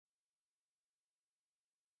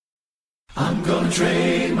I'm gonna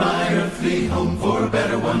trade my earthly home for a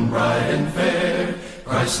better one, bright and fair.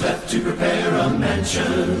 Christ left to prepare a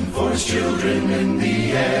mansion for his children in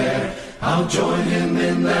the air. I'll join him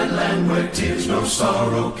in that land where tears no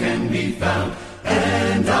sorrow can be found.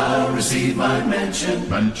 And I'll receive my mansion,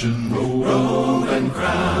 robe and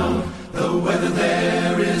crown. The weather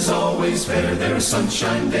there is always fair, there is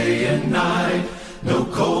sunshine day and night. No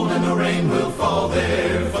cold and no rain will fall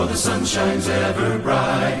there, for the sun shines ever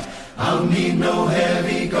bright. I'll need no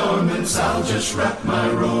heavy garments, I'll just wrap my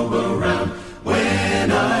robe around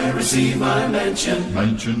when I receive my mansion,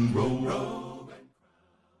 robe.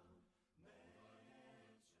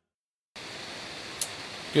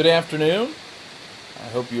 Good afternoon. I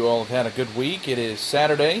hope you all have had a good week. It is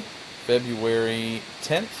Saturday, February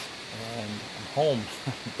 10th, and I'm home,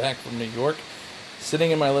 back from New York, sitting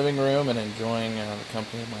in my living room and enjoying the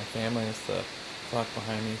company of my family. As the clock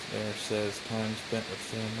behind me there says, time spent with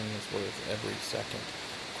family is worth every second.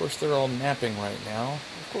 Of course, they're all napping right now.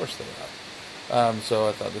 Of course they are. So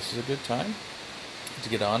I thought this is a good time to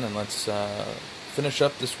get on, and let's finish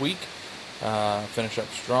up this week. Finish up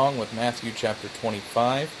strong with Matthew chapter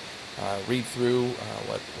 25. Read through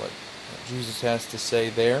what Jesus has to say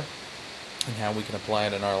there and how we can apply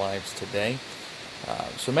it in our lives today.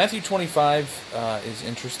 So Matthew 25 is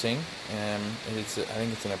interesting, and I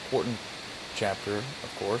think it's an important chapter.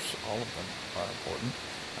 Of course, all of them are important.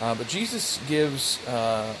 But Jesus gives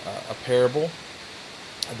a parable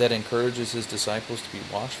that encourages his disciples to be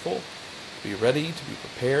watchful, to be ready, to be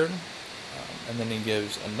prepared. And then he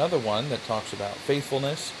gives another one that talks about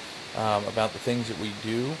faithfulness, about the things that we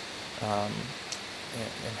do, and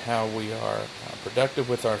how we are productive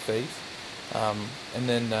with our faith. And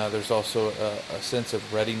then there's also a sense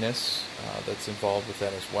of readiness that's involved with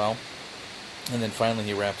that as well. And then finally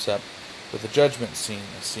he wraps up with a judgment scene,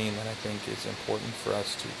 a scene that I think is important for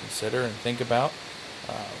us to consider and think about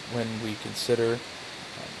when we consider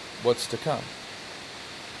what's to come.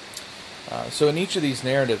 So in each of these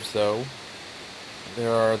narratives, though,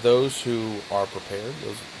 there are those who are prepared,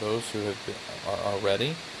 those who are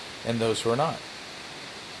ready, and those who are not.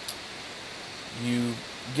 You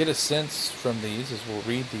get a sense from these, as we'll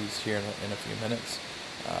read these here in a few minutes,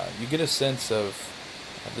 you get a sense of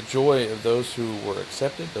the joy of those who were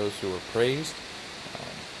accepted, those who were praised,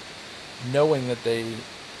 knowing that they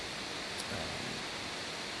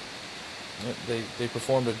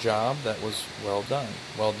performed a job that was well done,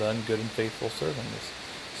 good and faithful servant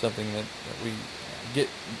is something that we get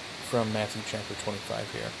from Matthew chapter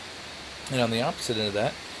 25 here. And on the opposite end of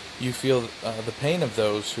that, you feel the pain of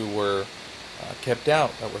those who were kept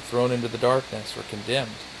out, that were thrown into the darkness or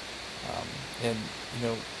condemned. And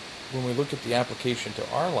when we look at the application to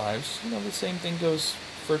our lives, the same thing goes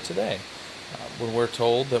for today. When we're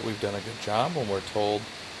told that we've done a good job, when we're told,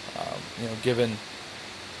 given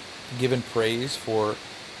praise for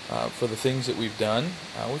the things that we've done,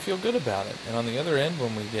 we feel good about it. And on the other end,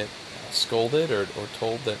 when we get scolded or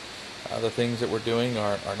told that the things that we're doing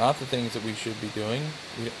are not the things that we should be doing,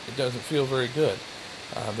 it doesn't feel very good.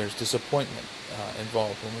 There's disappointment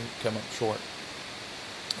involved when we come up short.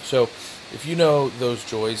 So if you know those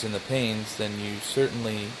joys and the pains, then you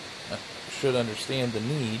certainly should understand the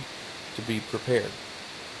need to be prepared.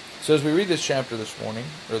 So as we read this chapter this morning,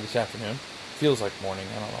 or this afternoon, feels like morning,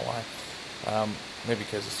 I don't know why, maybe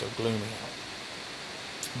because it's so gloomy out.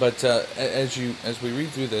 But as we read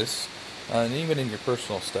through this, and even in your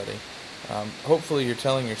personal study, hopefully you're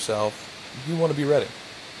telling yourself, you want to be ready.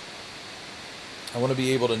 I want to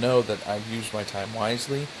be able to know that I've used my time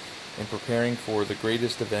wisely in preparing for the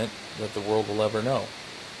greatest event that the world will ever know.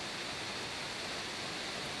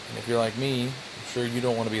 And if you're like me, I'm sure you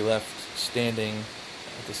don't want to be left standing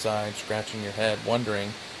at the side, scratching your head,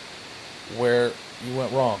 wondering where you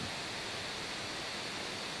went wrong.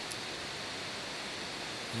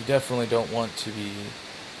 You definitely don't want to be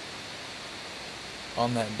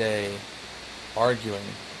on that day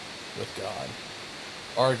arguing with God,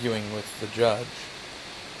 arguing with the judge,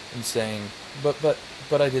 and saying,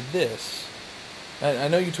 but I did this. I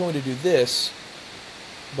know you told me to do this,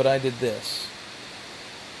 but I did this.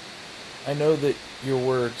 I know that your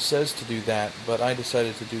word says to do that, but I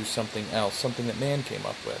decided to do something else, something that man came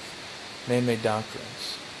up with. Man-made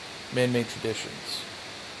doctrines, man-made traditions.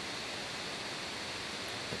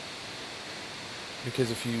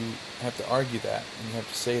 Because if you have to argue that, and you have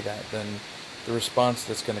to say that, then the response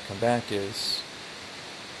that's going to come back is,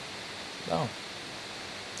 no,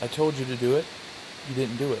 I told you to do it, you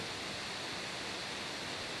didn't do it.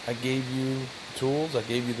 I gave you the tools, I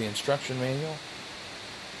gave you the instruction manual,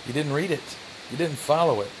 you didn't read it, you didn't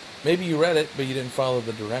follow it. Maybe you read it, but you didn't follow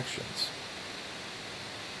the directions.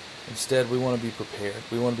 Instead, we want to be prepared.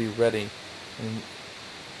 We want to be ready. And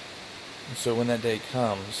so when that day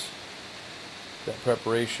comes, that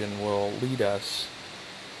preparation will lead us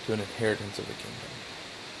to an inheritance of the kingdom.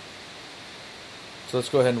 So let's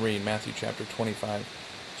go ahead and read Matthew chapter 25,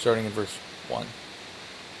 starting in verse 1.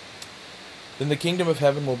 Then the kingdom of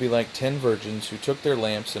heaven will be like 10 virgins who took their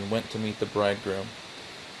lamps and went to meet the bridegroom.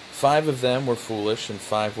 5 of them were foolish and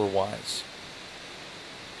 5 were wise.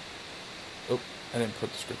 Oh, I didn't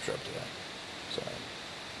put the scripture up to that. Sorry.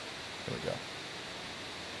 There we go.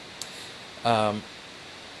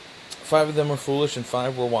 5 of them were foolish and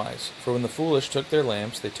 5 were wise. For when the foolish took their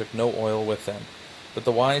lamps, they took no oil with them. But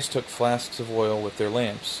the wise took flasks of oil with their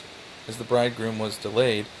lamps. As the bridegroom was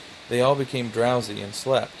delayed, they all became drowsy and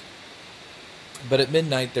slept. But at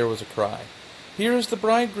midnight there was a cry, "Here is the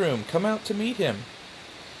bridegroom, come out to meet him."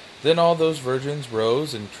 Then all those virgins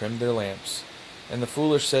rose and trimmed their lamps. And the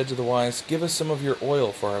foolish said to the wise, "Give us some of your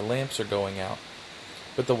oil, for our lamps are going out."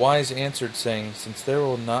 But the wise answered, saying, "Since there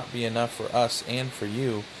will not be enough for us and for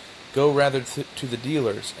you, go rather to the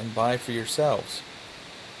dealers and buy for yourselves."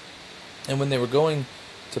 And when they were going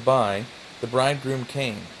to buy, the bridegroom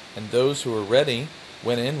came, and those who were ready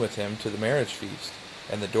went in with him to the marriage feast,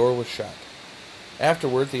 and the door was shut.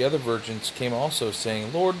 Afterward the other virgins came also,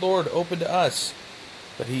 saying, "Lord, Lord, open to us."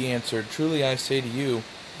 But he answered, "Truly I say to you,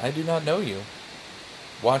 I do not know you.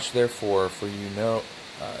 Watch therefore, for you know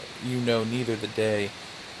neither the day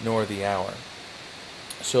nor the hour."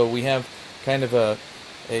 So we have kind of a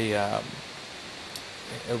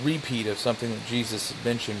repeat of something that Jesus had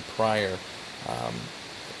mentioned prior,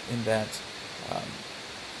 in that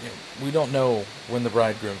we don't know when the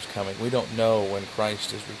bridegroom's coming. We don't know when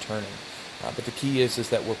Christ is returning. But the key is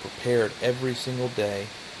that we're prepared every single day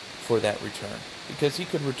for that return. Because he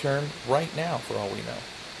could return right now, for all we know.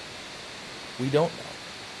 We don't know.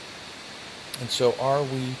 And so are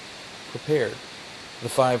we prepared? The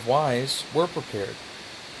 5 wise were prepared.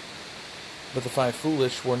 But the 5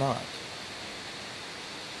 foolish were not.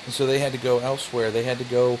 And so they had to go elsewhere. They had to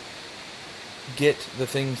go get the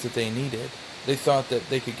things that they needed. They thought that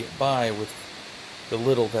they could get by with the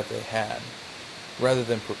little that they had, rather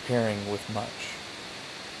than preparing with much.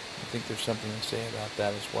 I think there's something to say about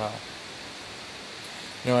that as well.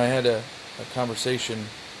 I had a conversation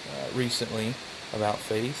recently about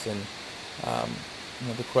faith, and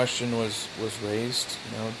the question was raised,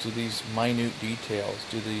 do these minute details,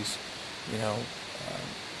 do these,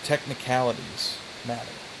 technicalities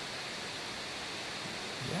matter?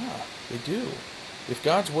 Yeah, they do. If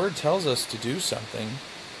God's Word tells us to do something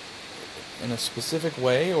in a specific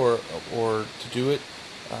way, or to do it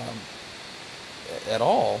at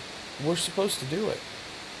all, we're supposed to do it.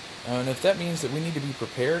 And if that means that we need to be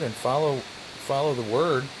prepared and follow the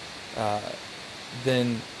Word,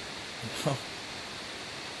 then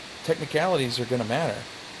technicalities are going to matter.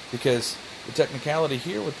 Because the technicality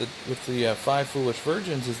here with the 5 foolish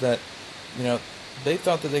virgins is that they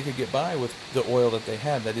thought that they could get by with the oil that they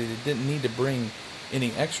had, that they didn't need to bring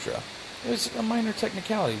any extra. It was a minor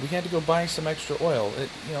technicality. We had to go buy some extra oil.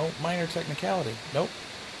 Minor technicality. Nope.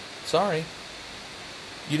 Sorry.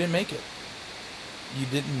 You didn't make it. You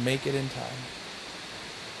didn't make it in time.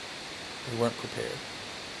 They weren't prepared.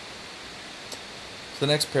 So the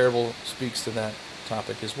next parable speaks to that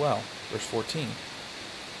topic as well. Verse 14.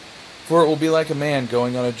 For it will be like a man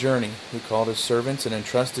going on a journey, who called his servants and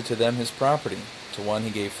entrusted to them his property. To one he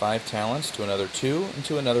gave 5 talents, to another 2, and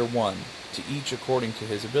to another 1, to each according to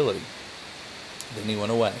his ability. Then he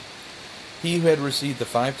went away. He who had received the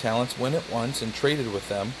 5 talents went at once and traded with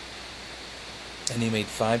them, and he made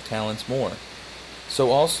 5 talents more.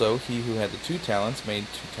 So also he who had the 2 talents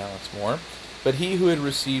made 2 talents more. But he who had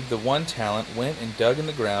received the 1 talent went and dug in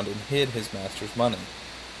the ground and hid his master's money.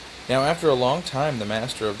 Now after a long time the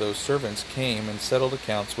master of those servants came and settled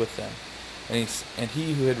accounts with them. And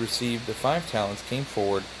he who had received the 5 talents came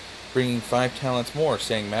forward, bringing 5 talents more,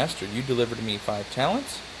 saying, Master, you delivered to me 5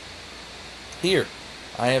 talents? Here,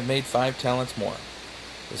 I have made 5 talents more.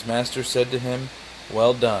 His master said to him,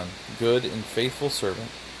 Well done, good and faithful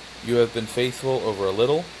servant. You have been faithful over a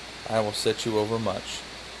little, I will set you over much.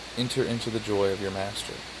 Enter into the joy of your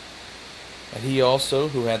master. And he also,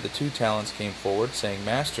 who had the 2 talents, came forward, saying,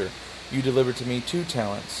 Master, you delivered to me 2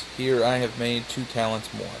 talents. Here I have made 2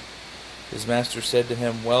 talents more. His master said to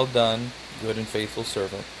him, Well done, good and faithful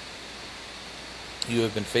servant. You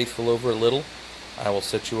have been faithful over a little, I will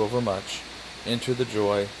set you over much. Enter the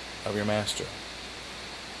joy of your master.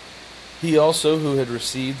 He also, who had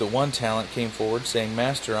received the 1 talent, came forward, saying,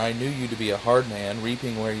 Master, I knew you to be a hard man,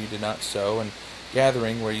 reaping where you did not sow, and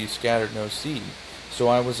gathering where you scattered no seed. So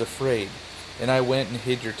I was afraid, and I went and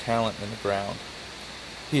hid your talent in the ground.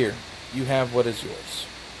 Here, you have what is yours."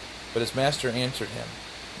 But his master answered him,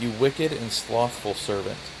 "You wicked and slothful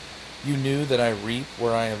servant. You knew that I reap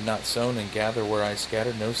where I have not sown and gather where I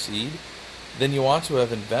scattered no seed? Then you ought to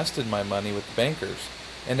have invested my money with the bankers,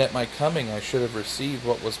 and at my coming I should have received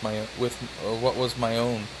what was my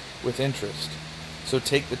own with interest. So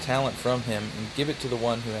take the talent from him and give it to the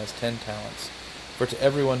one who has 10 talents. For to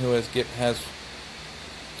everyone who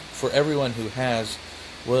has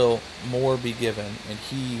will more be given, and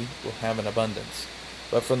he will have an abundance.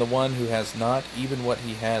 But from the one who has not, even what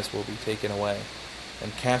he has will be taken away.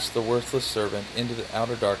 And cast the worthless servant into the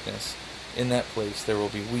outer darkness. In that place there will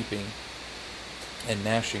be weeping and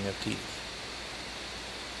gnashing of teeth."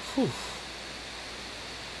 Whew.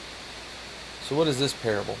 So what does this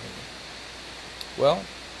parable mean? Well,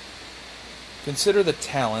 consider the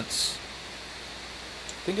talents.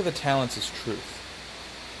 Think of the talents as truth,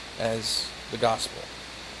 as the gospel,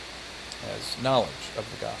 as knowledge of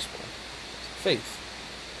the gospel, faith.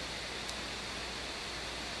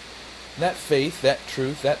 That faith, that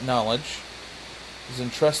truth, that knowledge is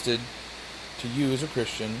entrusted to you as a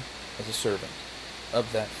Christian, as a servant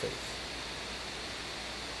of that faith.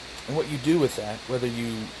 And what you do with that, whether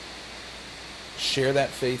you share that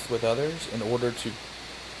faith with others in order to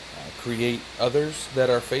create others that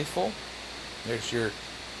are faithful, there's your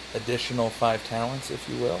additional 5 talents, if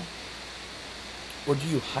you will, or do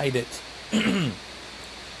you hide it? Do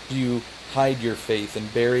you hide your faith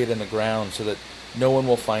and bury it in the ground so that no one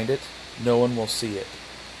will find it? No one will see it.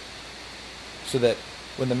 So that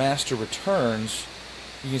when the master returns,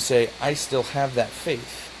 you can say, "I still have that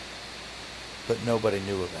faith," but nobody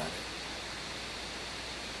knew about it.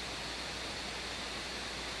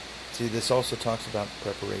 See, this also talks about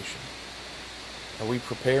preparation. Are we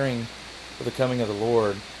preparing for the coming of the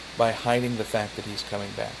Lord by hiding the fact that He's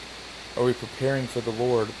coming back? Are we preparing for the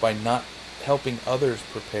Lord by not helping others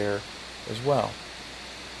prepare as well?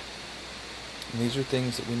 And these are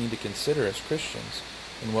things that we need to consider as Christians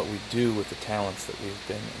in what we do with the talents that we've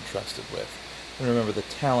been entrusted with. And remember, the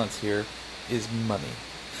talents here is money.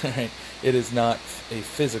 Right? It is not a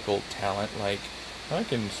physical talent like, "I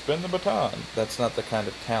can spin the baton." That's not the kind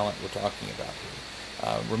of talent we're talking about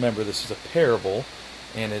here. Remember, this is a parable,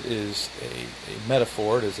 and it is a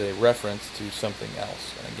metaphor. It is a reference to something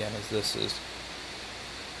else. And again,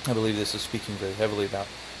 I believe this is speaking very heavily about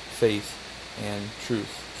faith and truth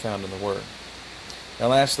found in the Word. Now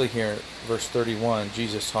lastly here, verse 31,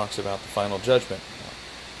 Jesus talks about the final judgment. Now,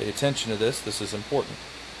 pay attention to this. This is important.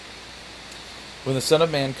 "When the Son of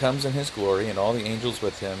Man comes in His glory, and all the angels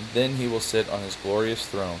with Him, then He will sit on His glorious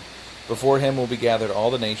throne. Before Him will be gathered all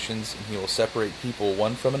the nations, and He will separate people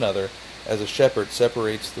one from another, as a shepherd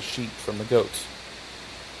separates the sheep from the goats.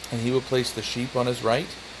 And He will place the sheep on His right,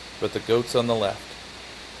 but the goats on the left.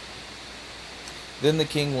 Then the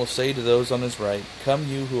King will say to those on His right, 'Come,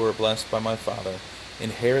 you who are blessed by my Father,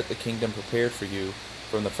 inherit the kingdom prepared for you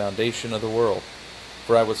from the foundation of the world.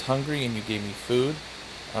 For I was hungry, and you gave me food.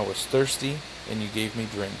 I was thirsty, and you gave me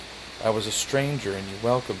drink. I was a stranger, and you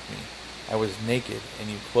welcomed me. I was naked, and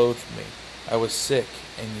you clothed me. I was sick,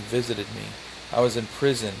 and you visited me. I was in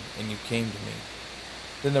prison, and you came to me.'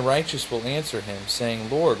 Then the righteous will answer Him, saying,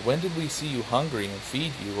 'Lord, when did we see you hungry and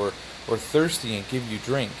feed you, or thirsty and give you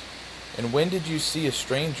drink? And when did you see a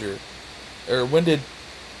stranger, or when did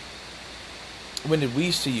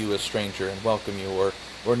we see you a stranger and welcome you,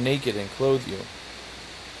 or naked and clothe you?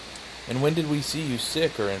 And when did we see you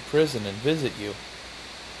sick or in prison and visit you?'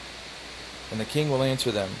 And the King will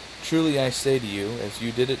answer them, 'Truly I say to you, as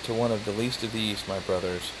you did it to one of the least of these, my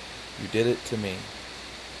brothers, you did it to me.'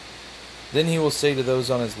 Then He will say to those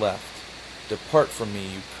on His left, 'Depart from me,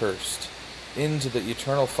 you cursed, into the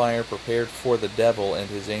eternal fire prepared for the devil and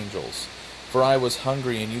his angels. For I was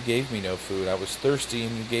hungry, and you gave me no food. I was thirsty,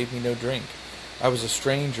 and you gave me no drink. I was a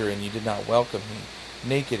stranger, and you did not welcome me,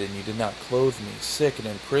 naked, and you did not clothe me, sick and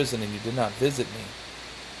in prison, and you did not visit me.'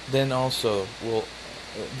 Then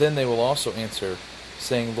they will also answer,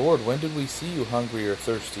 saying, 'Lord, when did we see you hungry or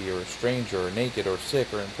thirsty or a stranger or naked or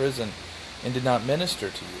sick or in prison, and did not minister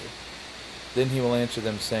to you?' Then He will answer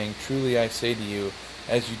them, saying, 'Truly I say to you,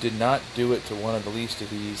 as you did not do it to one of the least of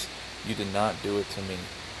these, you did not do it to me.'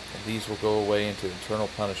 And these will go away into eternal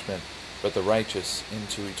punishment, but the righteous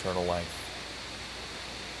into eternal life."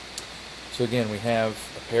 So again, we have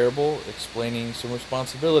a parable explaining some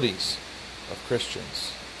responsibilities of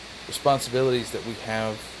Christians. Responsibilities that we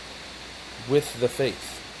have with the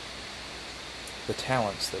faith, the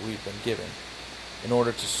talents that we've been given, in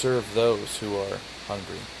order to serve those who are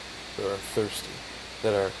hungry, that are thirsty,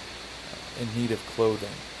 that are in need of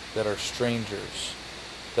clothing, that are strangers,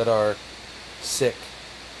 that are sick,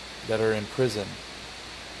 that are in prison,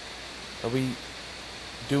 Are we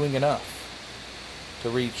doing enough to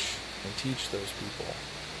reach and teach those people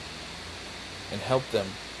and help them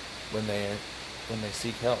when they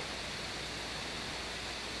seek help?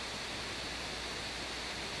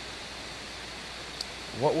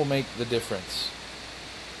 What will make the difference?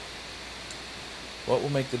 What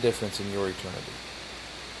will make the difference in your eternity?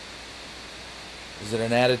 Is it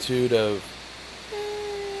an attitude of,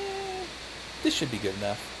 this should be good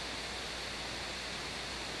enough?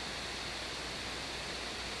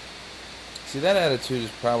 See, that attitude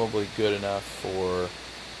is probably good enough for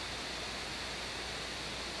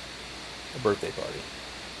a birthday party.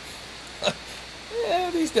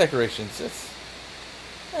 Yeah, these decorations,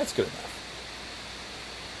 that's good enough.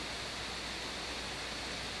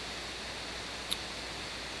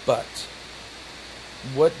 But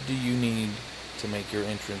what do you need to make your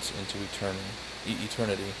entrance into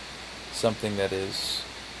eternity something that is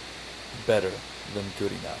better than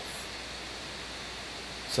good enough?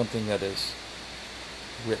 Something that is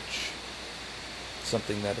rich.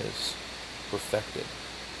 Something that is perfected.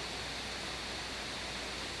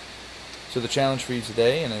 So the challenge for you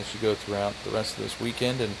today, and as you go throughout the rest of this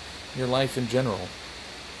weekend and your life in general,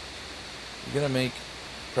 you're going to make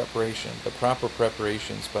preparation, the proper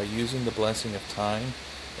preparations, by using the blessing of time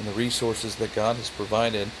and the resources that God has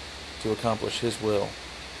provided to accomplish His will.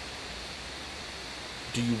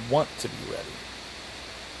 Do you want to be ready?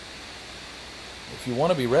 If you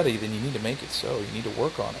want to be ready, then you need to make it so. You need to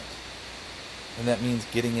work on it. And that means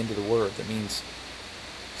getting into the Word. That means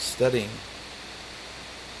studying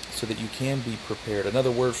so that you can be prepared.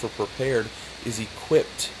 Another word for prepared is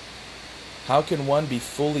equipped. How can one be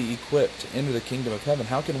fully equipped to enter the kingdom of heaven?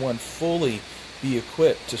 How can one fully be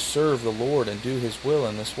equipped to serve the Lord and do His will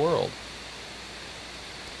in this world?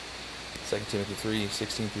 2 Timothy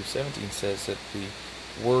 3:16-17 says that the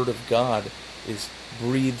Word of God is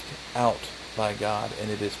breathed out by God,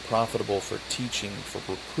 and it is profitable for teaching, for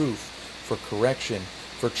reproof, for correction,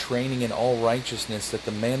 for training in all righteousness, that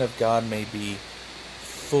the man of God may be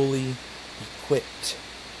fully equipped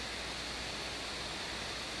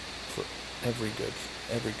for every good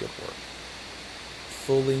work.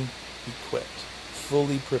 Fully equipped,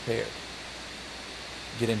 fully prepared.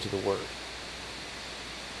 Get into the Word.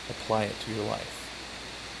 Apply it to your life.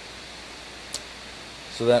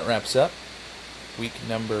 So that wraps up week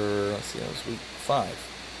number, week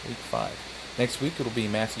 5. Week 5. Next week it'll be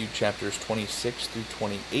Matthew chapters 26 through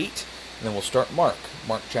 28, and then we'll start Mark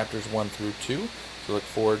chapters 1 through 2. So look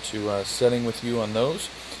forward to studying with you on those.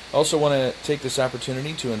 I also want to take this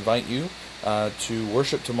opportunity to invite you to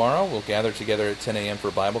worship tomorrow. We'll gather together at 10 a.m.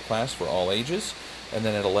 for Bible class for all ages, and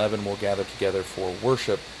then at 11 we'll gather together for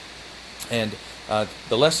worship. And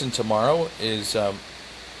the lesson tomorrow is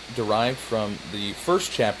derived from the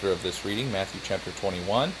first chapter of this reading, Matthew chapter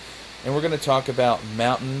 21, and we're going to talk about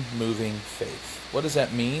mountain-moving faith. What does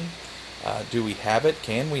that mean? Do we have it?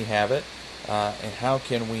 Can we have it? And how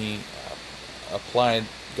can we apply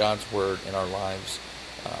God's Word in our lives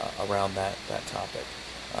around that topic?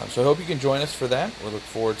 So I hope you can join us for that. We look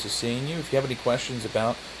forward to seeing you. If you have any questions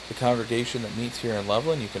about the congregation that meets here in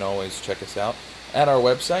Loveland, you can always check us out at our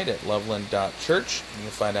website at loveland.church. You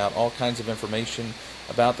can find out all kinds of information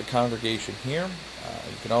about the congregation here.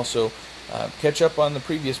 You can also catch up on the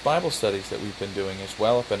previous Bible studies that we've been doing as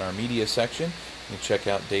well up in our media section. You can check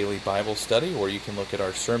out Daily Bible Study, or you can look at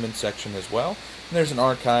our sermon section as well. And there's an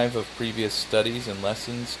archive of previous studies and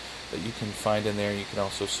lessons that you can find in there. You can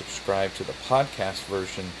also subscribe to the podcast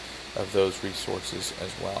version of those resources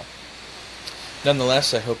as well.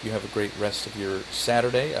 Nonetheless, I hope you have a great rest of your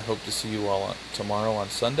Saturday. I hope to see you all tomorrow on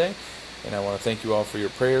Sunday. And I want to thank you all for your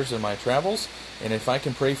prayers in my travels. And if I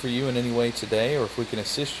can pray for you in any way today, or if we can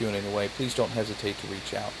assist you in any way, please don't hesitate to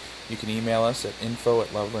reach out. You can email us at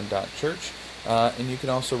info@loveland.church. And you can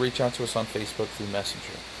also reach out to us on Facebook through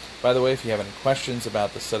Messenger. By the way, if you have any questions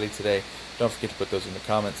about the study today, don't forget to put those in the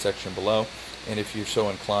comments section below. And if you're so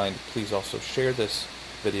inclined, please also share this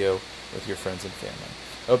video with your friends and family.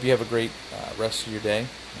 I hope you have a great rest of your day,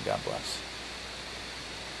 and God bless.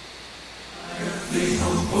 Earthly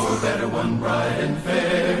home for better, one bright and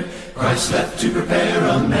fair. Christ left to prepare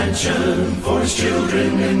a mansion for His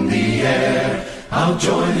children in the air. I'll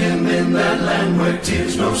join Him in that land where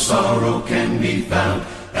tears no sorrow can be found.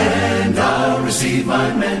 And I'll receive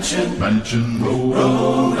my mansion,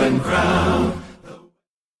 robe and crown.